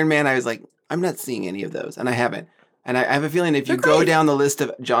 Like Iron Man, I was like, I'm not seeing any of those, and I haven't. And I have a feeling if you go down the list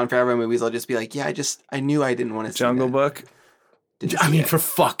of Jon Favreau movies, I'll just be like, yeah, I knew I didn't want to see Jungle Book. For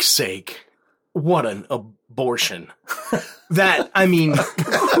fuck's sake, what an abortion! Who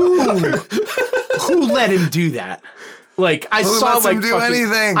let him do that? Like I Who saw lets like him do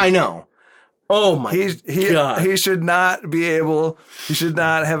anything? I know. Oh my God. He should not be able. He should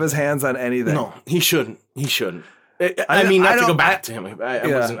not have his hands on anything. No, he shouldn't. He shouldn't. I mean, not to go back to him.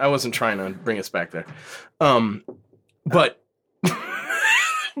 I wasn't trying to bring us back there. But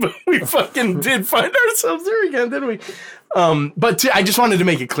but we fucking did find ourselves there again, didn't we? But I just wanted to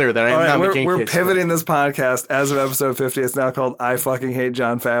make it clear that I'm not making. We're pivoting this podcast as of episode 50. It's now called "I Fucking Hate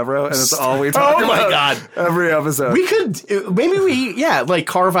Jon Favreau," and it's all we talk about. Oh my God! Every episode. We could maybe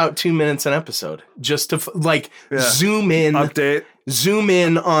carve out 2 minutes an episode just to zoom in, zoom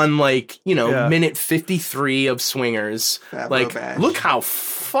in on minute 53 of Swingers. Favreau look how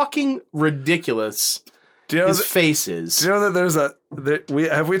fucking ridiculous his face is. Do you know that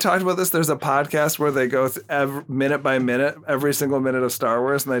have we talked about this? There's a podcast where they go minute by minute, every single minute of Star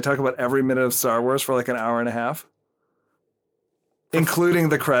Wars, and they talk about every minute of Star Wars for like an hour and a half, including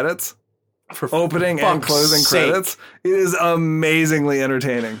the credits, for opening and closing credits. It is amazingly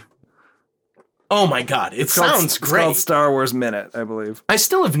entertaining. Oh my God, it sounds great. It's called Star Wars Minute, I believe. I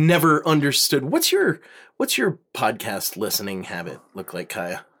still have never understood what's your podcast listening habit look like,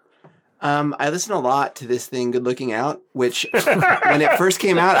 Kaya? I listen a lot to this thing, Good Looking Out, which when it first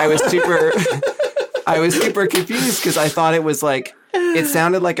came out, I was super confused because I thought it was like, it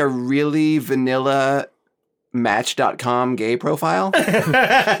sounded like a really vanilla Match.com gay profile,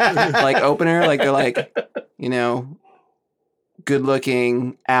 like opener, like they're like, good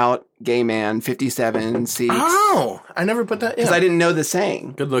looking out gay man, 57 seeks. Oh, I never put that in. Because I didn't know the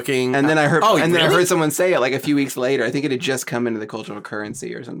saying. Good looking. And then I heard then I heard someone say it like a few weeks later. I think it had just come into the cultural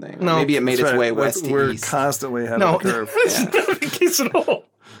currency or something. No, maybe it made its way west to we're east. Constantly ahead of the curve. That's not the case at all.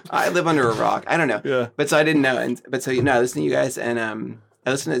 I live under a rock. I don't know. Yeah. But so I didn't know. I listen to you guys, and I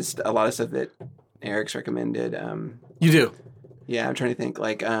listen to a lot of stuff that Eric's recommended. You do? Yeah, I'm trying to think.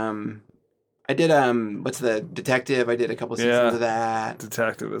 Like, I did what's the Detective? I did a couple seasons of that.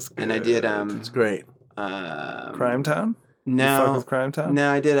 Detective is good. And I did it's great. Crime Town? No. You fuck with Crime Town?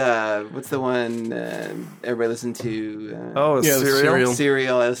 No, I did what's the one everybody listened to? Serial.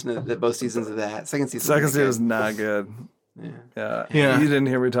 Serial. I listened to both seasons of that. Second season is not good. Yeah. You didn't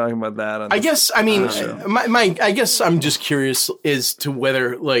hear me talking about that. I guess I guess I'm just curious as to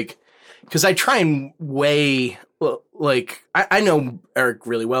whether because I try and weigh. Well, I know Eric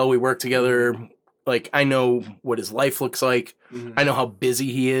really well. We work together. I know what his life looks like. Mm-hmm. I know how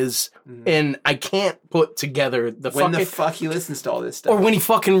busy he is. Mm-hmm. And I can't put together the fuck he listens to all this stuff. Or when he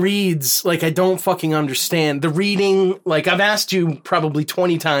fucking reads. I don't fucking understand. The reading, I've asked you probably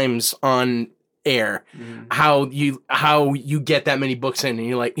 20 times on air how you get that many books in.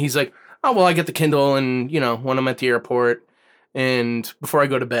 And he's like, oh, well, I get the Kindle and, when I'm at the airport and before I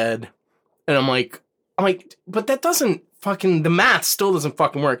go to bed. And I'm like, but that doesn't the math still doesn't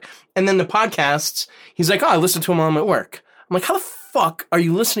fucking work. And then the podcasts, he's like, oh, I listen to them while I'm at work. I'm like, how the fuck are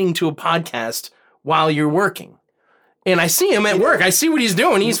you listening to a podcast while you're working? And I see him at work. I see what he's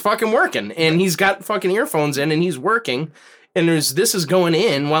doing. He's fucking working. And he's got fucking earphones in and he's working. And this is going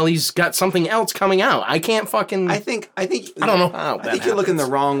in while he's got something else coming out. I can't fucking... I think I don't know how I think you're looking the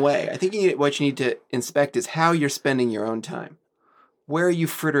wrong way. I think what you need to inspect is how you're spending your own time. Where are you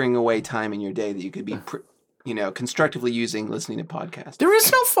frittering away time in your day that you could be, constructively using listening to podcasts? There is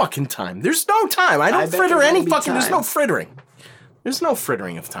no fucking time. There's no time. I don't fritter any fucking... There's no frittering. There's no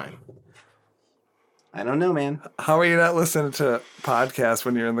frittering of time. I don't know, man. How are you not listening to podcasts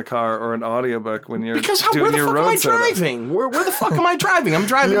when you're in the car or an audiobook when you're doing your road soda? Where the fuck am I driving? Where the fuck am I driving? I'm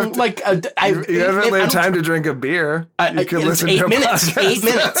driving you haven't really had time to drink a beer. You can listen to 8 minutes. 8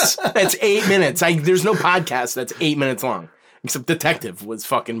 minutes. That's 8 minutes. There's no podcast that's 8 minutes long. Except Detective was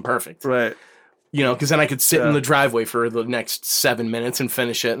fucking perfect. Right. Because then I could sit in the driveway for the next 7 minutes and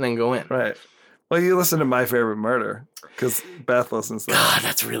finish it and then go in. Right. Well, you listen to My Favorite Murder because Beth listens to that. God,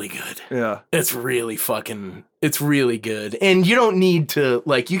 that's really good. Yeah. It's really good. And you don't need to,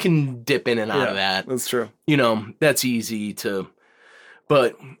 you can dip in and out of that. That's true. That's easy to,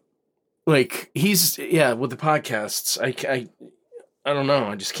 but, he's, with the podcasts, I don't know.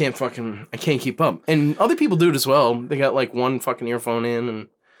 I just can't I can't keep up. And other people do it as well. They got one fucking earphone in and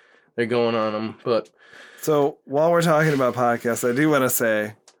they're going on them. But so while we're talking about podcasts, I do want to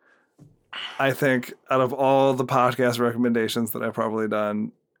say, I think out of all the podcast recommendations that I've probably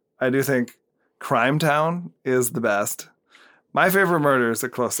done, I do think Crime Town is the best. My Favorite Murder is a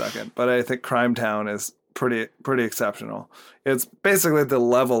close second, but I think Crime Town is pretty exceptional. It's basically the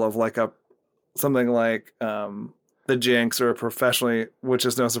level of something like The Jinx or professionally, which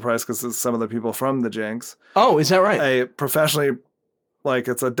is no surprise because it's some of the people from The Jinx. Oh, is that right? A professionally like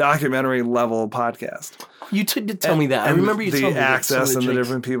it's a documentary level podcast. You did tell me that. I remember you telling me the access and the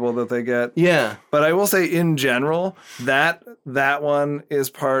different people that they get. Yeah. But I will say in general that one is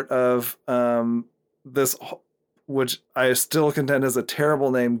part of this, which I still contend is a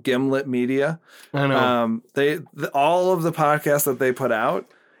terrible name, Gimlet Media. I know. All of the podcasts that they put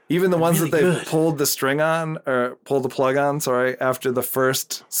out, even the ones really that they good. pulled the plug on, after the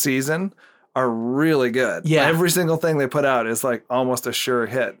first season, are really good. Yeah. Every single thing they put out is like almost a sure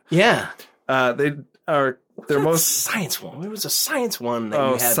hit. Yeah. Their most science one. There was a science one that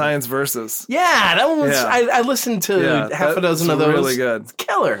you had. Science Versus. Yeah, that one was. Yeah. I listened to half a dozen of those. Really good. It's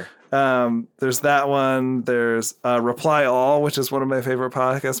killer. There's that one. There's Reply All, which is one of my favorite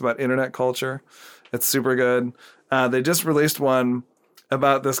podcasts about internet culture. It's super good. They just released one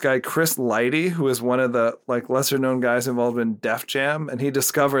about this guy Chris Lighty, who is one of the like lesser known guys involved in Def Jam, and he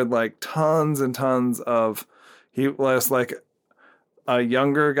discovered like tons and tons of. He was like a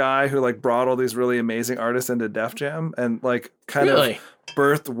younger guy who like brought all these really amazing artists into Def Jam and like kind of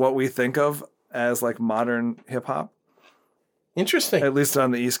birthed what we think of as like modern hip hop. Interesting. At least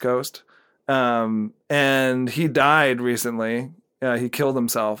on the East Coast. And he died recently. He killed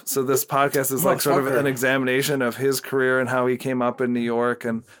himself. So this podcast is like sort of an examination of his career and how he came up in New York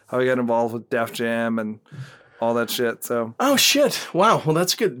and how he got involved with Def Jam and all that shit. So. Oh shit! Wow. Well,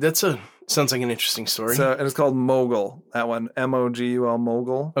 that's good. Sounds like an interesting story. So, and it's called Mogul. That one, Mogul,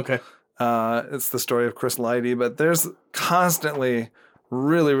 Mogul. Okay. It's the story of Chris Lighty, but there's constantly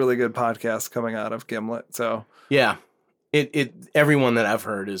really, really good podcasts coming out of Gimlet. So yeah, everyone that I've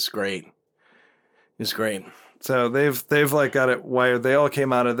heard is great. So they've like got it wired. They all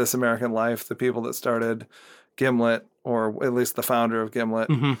came out of This American Life, the people that started Gimlet, or at least the founder of Gimlet.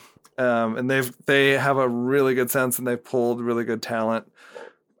 Mm-hmm. And they have a really good sense, and they've pulled really good talent.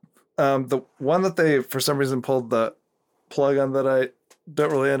 The one that they, for some reason, pulled the plug on that I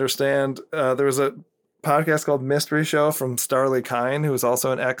don't really understand. There was a podcast called Mystery Show from Starley Kine, who was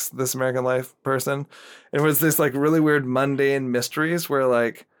also an ex This American Life person. It was this like really weird mundane mysteries where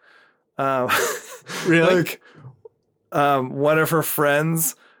like, really, like, one of her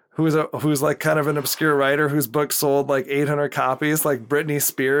friends who's like kind of an obscure writer whose book sold like 800 copies. Like Britney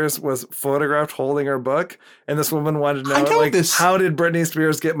Spears was photographed holding her book, and this woman wanted to know like how did Britney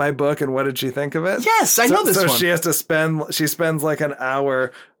Spears get my book and what did she think of it? Yes, I know this one. So she spends like an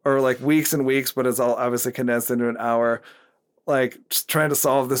hour or like weeks and weeks, but it's all obviously condensed into an hour, like just trying to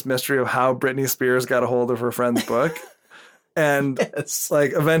solve this mystery of how Britney Spears got a hold of her friend's book. And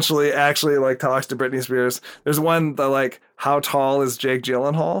like eventually actually like talks to Britney Spears. There's one that like, how tall is Jake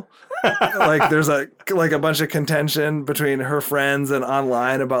Gyllenhaal? Like there's a bunch of contention between her friends and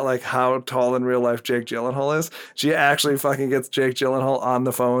online about like how tall in real life Jake Gyllenhaal is. She actually fucking gets Jake Gyllenhaal on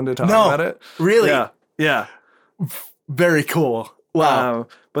the phone to talk about it. Really? Yeah. Very cool. Wow.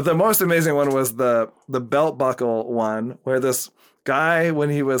 But the most amazing one was the belt buckle one, where this guy, when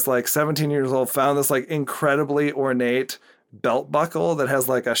he was like 17 years old, found this like incredibly ornate belt buckle that has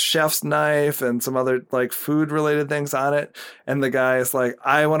like a chef's knife and some other like food related things on it. And the guy is like,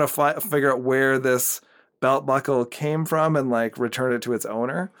 I want to figure out where this belt buckle came from and like return it to its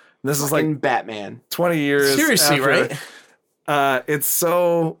owner. And this is like Batman 20 years. Seriously, after. right? It's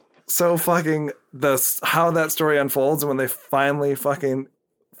so fucking how that story unfolds. And when they finally fucking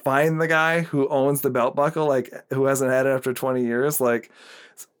find the guy who owns the belt buckle, like who hasn't had it after 20 years, like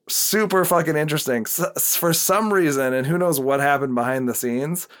super fucking interesting. For some reason, and who knows what happened behind the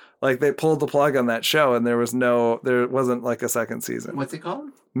scenes, like they pulled the plug on that show and there wasn't like a second season. What's it called?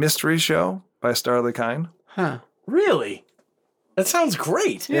 Mystery Show by Starley Kine. Huh. Really? That sounds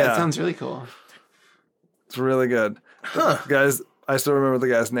great. Yeah, that sounds really cool. It's really good. Huh. Guys, I still remember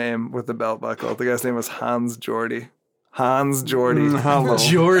the guy's name with the belt buckle. The guy's name was Hans Jordy. Hans Jordy. Hello.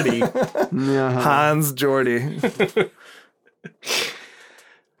 Jordy. Yeah. Hans Jordy.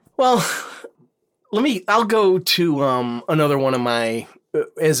 Well, I'll go to another one of my,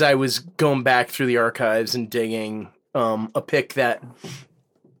 as I was going back through the archives and digging, a pick that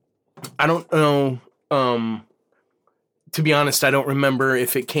I don't know, to be honest, I don't remember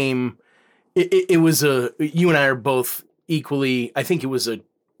if it came, it was you and I are both equally, I think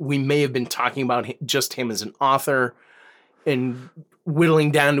we may have been talking about just him as an author and whittling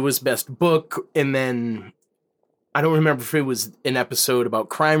down to his best book, and then I don't remember if it was an episode about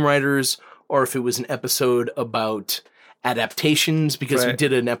crime writers or if it was an episode about adaptations, because we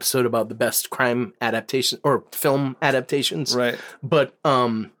did an episode about the best crime adaptation or film adaptations. Right. But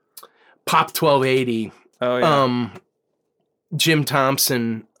Pop 1280, Jim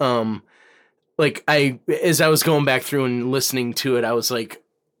Thompson, like as I was going back through and listening to it, I was like,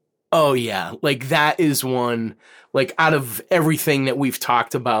 Oh yeah, like that is one, like out of everything that we've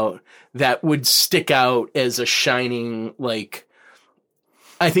talked about, that would stick out as a shining, like,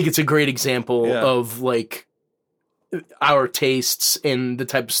 I think it's a great example of like our tastes and the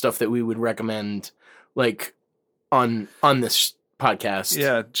type of stuff that we would recommend, like on this podcast.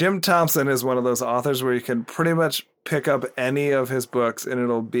 Yeah, Jim Thompson is one of those authors where you can pretty much pick up any of his books and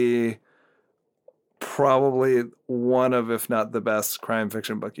it'll be probably one of, if not the best crime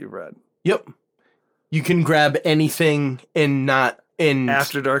fiction book you've read. Yep. You can grab anything and not in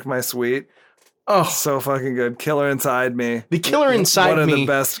After Dark, My Sweet. Oh, So fucking good. Killer Inside Me. The Killer Inside Me. One of the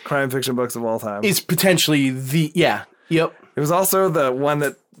best crime fiction books of all time. Is potentially yep. It was also the one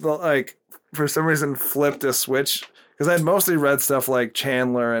that, like, for some reason flipped a switch. Because I'd mostly read stuff like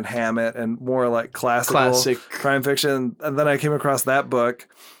Chandler and Hammett and more like classic crime fiction. And then I came across that book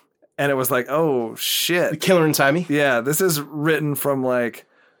and it was like, oh shit. The Killer Inside Me? Yeah, this is written from like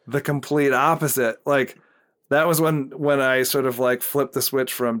the complete opposite. Like, that was when I sort of like flipped the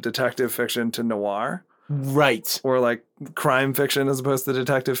switch from detective fiction to noir. Right. Or like crime fiction as opposed to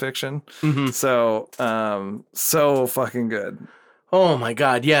detective fiction. Mm-hmm. So, so fucking good. Oh my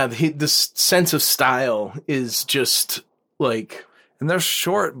God. Yeah. The sense of style is just like. And they're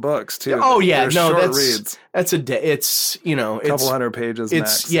short books too. Oh yeah. They're short that's reads. That's a day. It's, a couple hundred pages.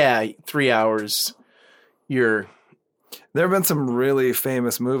 It's max. 3 hours. There have been some really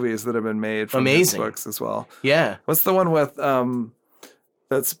famous movies that have been made from his books as well. Yeah. What's the one with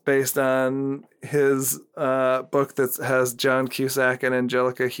that's based on his book that has John Cusack and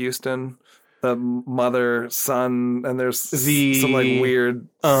Angelica Houston, the mother son, and there's some like weird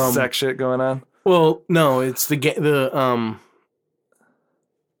sex shit going on. Well, no, it's the Grifter?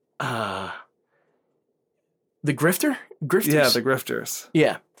 Grifters? Yeah, the Grifters.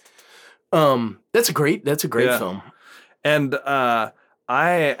 Yeah. That's a great film. And I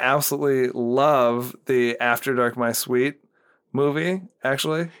absolutely love the After Dark, My Sweet movie,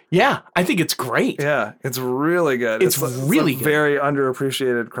 actually. Yeah, I think it's great. Yeah, it's really good. It's really good. Very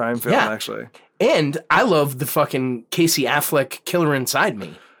underappreciated crime film, actually. And I love the fucking Casey Affleck Killer Inside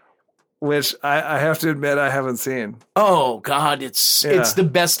Me. Which I have to admit I haven't seen. Oh, God, it's the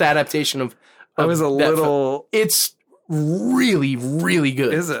best adaptation of I was a little... It's really, really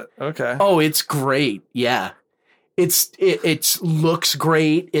good. Is it? Okay. Oh, it's great. Yeah. It looks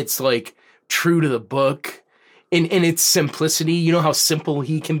great. It's like true to the book in its simplicity. You know how simple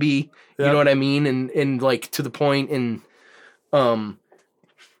he can be. Yep. You know what I mean? And like to the point. And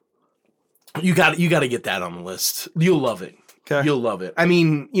you got to get that on the list. You'll love it. Okay. You'll love it. I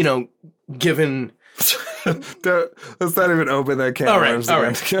mean, given. Let's not even open that can. All right.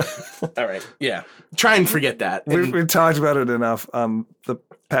 All right. Yeah. Try and forget that. We've talked about it enough on the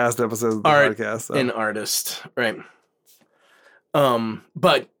past episodes of the podcast. So. An artist, right?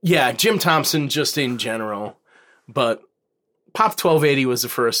 But yeah, Jim Thompson just in general. But Pop 1280 was the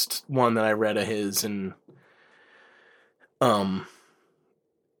first one that I read of his, and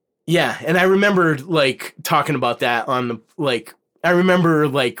yeah, and I remember like talking about that on the like. I remember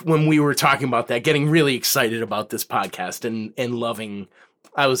like when we were talking about that, getting really excited about this podcast and loving.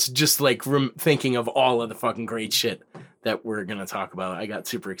 I was just like thinking of all of the fucking great shit that we're gonna talk about. I got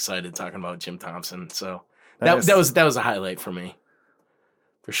super excited talking about Jim Thompson. So that was a highlight for me,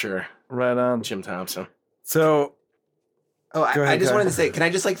 for sure. Right on, Jim Thompson. So, I just wanted to say, can I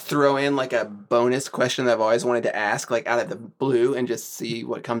just like throw in like a bonus question that I've always wanted to ask, like out of the blue, and just see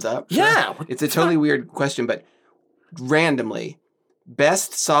what comes up? Yeah, sure. It's a totally weird question, but randomly,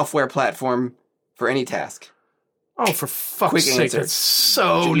 best software platform for any task. Oh, for fuck's sake, it's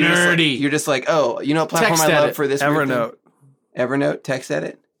so nerdy. You're just like, oh, you know what platform I love for this? Evernote. Evernote? Text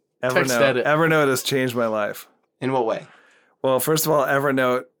edit? Evernote has changed my life. In what way? Well, first of all,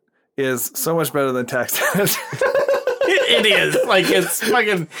 Evernote is so much better than text edit. It is. Like, it's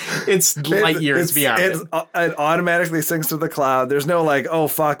light years beyond it. It automatically syncs to the cloud. There's no like, oh,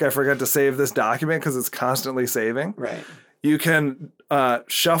 fuck, I forgot to save this document, because it's constantly saving. Right. You can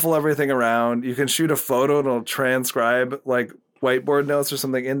shuffle everything around. You can shoot a photo and it'll transcribe like whiteboard notes or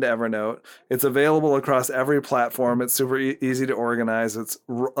something into Evernote. It's available across every platform. It's super easy to organize. It's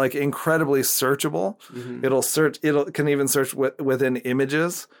like incredibly searchable. Mm-hmm. It can even search within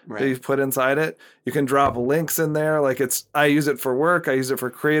images that you've put inside it. You can drop links in there. Like I use it for work. I use it for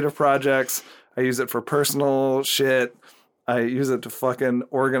creative projects. I use it for personal shit. I use it to fucking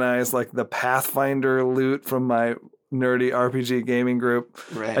organize like the Pathfinder loot from my nerdy RPG gaming group.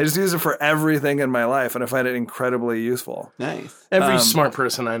 Right. I just use it for everything in my life, and I find it incredibly useful. Nice. Every smart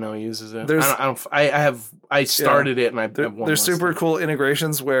person I know uses it. I started it, and I there's super cool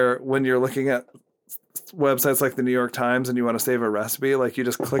integrations where when you're looking at websites like the New York Times and you want to save a recipe, like you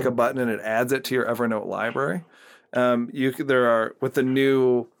just click a button and it adds it to your Evernote library. There are with the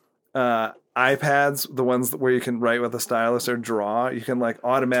new iPads, the ones where you can write with a stylus or draw, you can like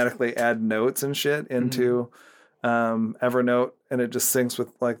automatically add notes and shit into Evernote, and it just syncs with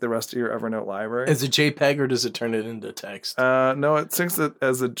like the rest of your Evernote library. Is it JPEG or does it turn it into text? No, it syncs it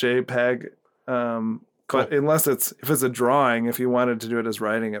as a JPEG. But unless if it's a drawing, if you wanted to do it as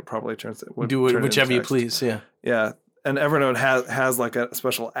writing, it probably turns it. Do it whichever you please. Yeah. Yeah, and Evernote has like a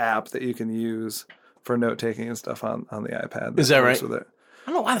special app that you can use for note taking and stuff on the iPad. Is that right? With it.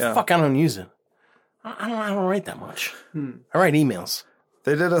 I don't know why the fuck I don't use it. I don't write that much. I write emails.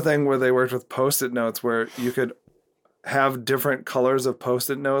 They did a thing where they worked with Post-it notes where you could have different colors of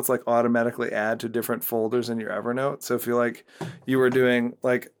Post-it notes like automatically add to different folders in your Evernote. So if you were doing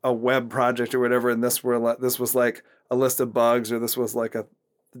like a web project or whatever, and this was like a list of bugs, or this was like a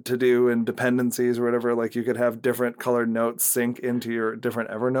to-do and dependencies or whatever, like you could have different colored notes sync into your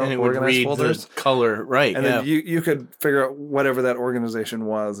different Evernote and it would read folders. The color, right? And then you could figure out whatever that organization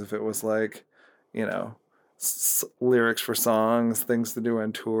was. If it was like, lyrics for songs, things to do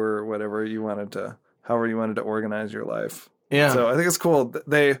on tour, or whatever you wanted to. However you wanted to organize your life. Yeah. So I think it's cool.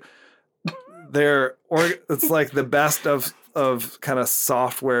 It's like the best of kind of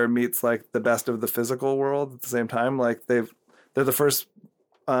software meets like the best of the physical world at the same time. Like they're the first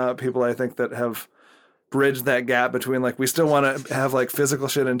people I think that have bridged that gap between like we still want to have like physical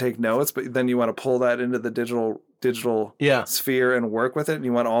shit and take notes, but then you want to pull that into the digital sphere and work with it, and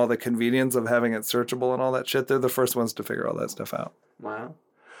you want all the convenience of having it searchable and all that shit. They're the first ones to figure all that stuff out. Wow.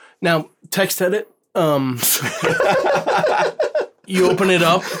 Now, TextEdit. You open it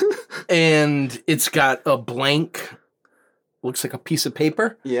up and it's got a blank, looks like a piece of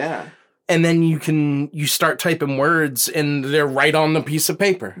paper. Yeah. And then you start typing words and they're right on the piece of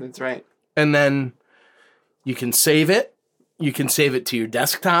paper. That's right. And then you can save it. You can save it to your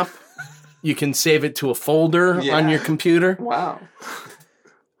desktop. You can save it to a folder on your computer. Wow.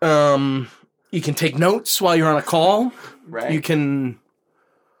 You can take notes while you're on a call. Right. You can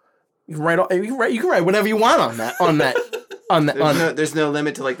write whatever you want on that. There's no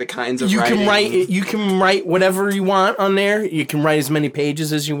limit to like the kinds of you writing. You can write whatever you want on there. You can write as many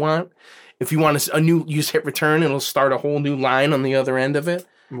pages as you want. If you want you just hit return, it'll start a whole new line on the other end of it.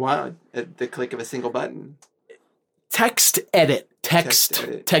 Wow. At the click of a single button. TextEdit.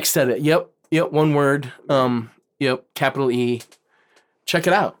 TextEdit. Yep. One word. Yep. Capital E. Check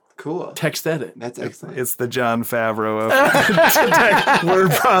it out. Cool. TextEdit. That's excellent. It's the Jon Favreau of word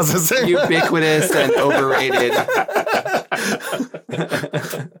processing. Ubiquitous and overrated.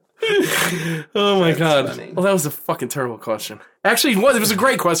 Oh my God. Funny. Well, that was a fucking terrible question. Actually, it was a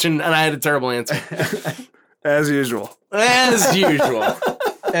great question, and I had a terrible answer. As usual. As usual.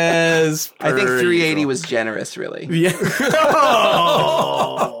 As I think 380 usual. was generous, really. Yeah.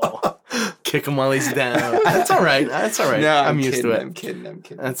 Oh. Kick him while he's down. That's all right. No, I'm used to it. I'm kidding.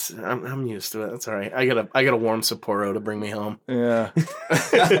 I'm used to it. That's all right. I got a warm Sapporo to bring me home. Yeah.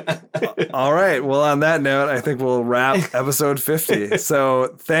 All right. Well, on that note, I think we'll wrap episode 50.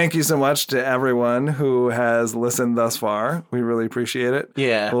 So thank you so much to everyone who has listened thus far. We really appreciate it.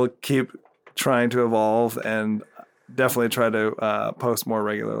 Yeah. We'll keep trying to evolve and definitely try to post more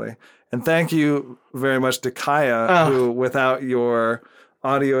regularly. And thank you very much to Kaya, who, without your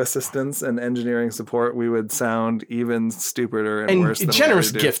audio assistance and engineering support, we would sound even stupider and worse than a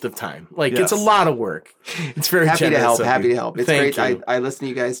generous gift of time. Like, yes. It's a lot of work. It's very happy generous. Happy to help. It's Thank great. you. I listen to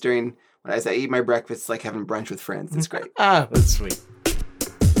you guys when I eat my breakfast. It's like having brunch with friends. It's great. That's sweet.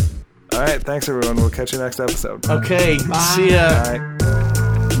 All right. Thanks, everyone. We'll catch you next episode. Okay. Bye. See ya. Bye.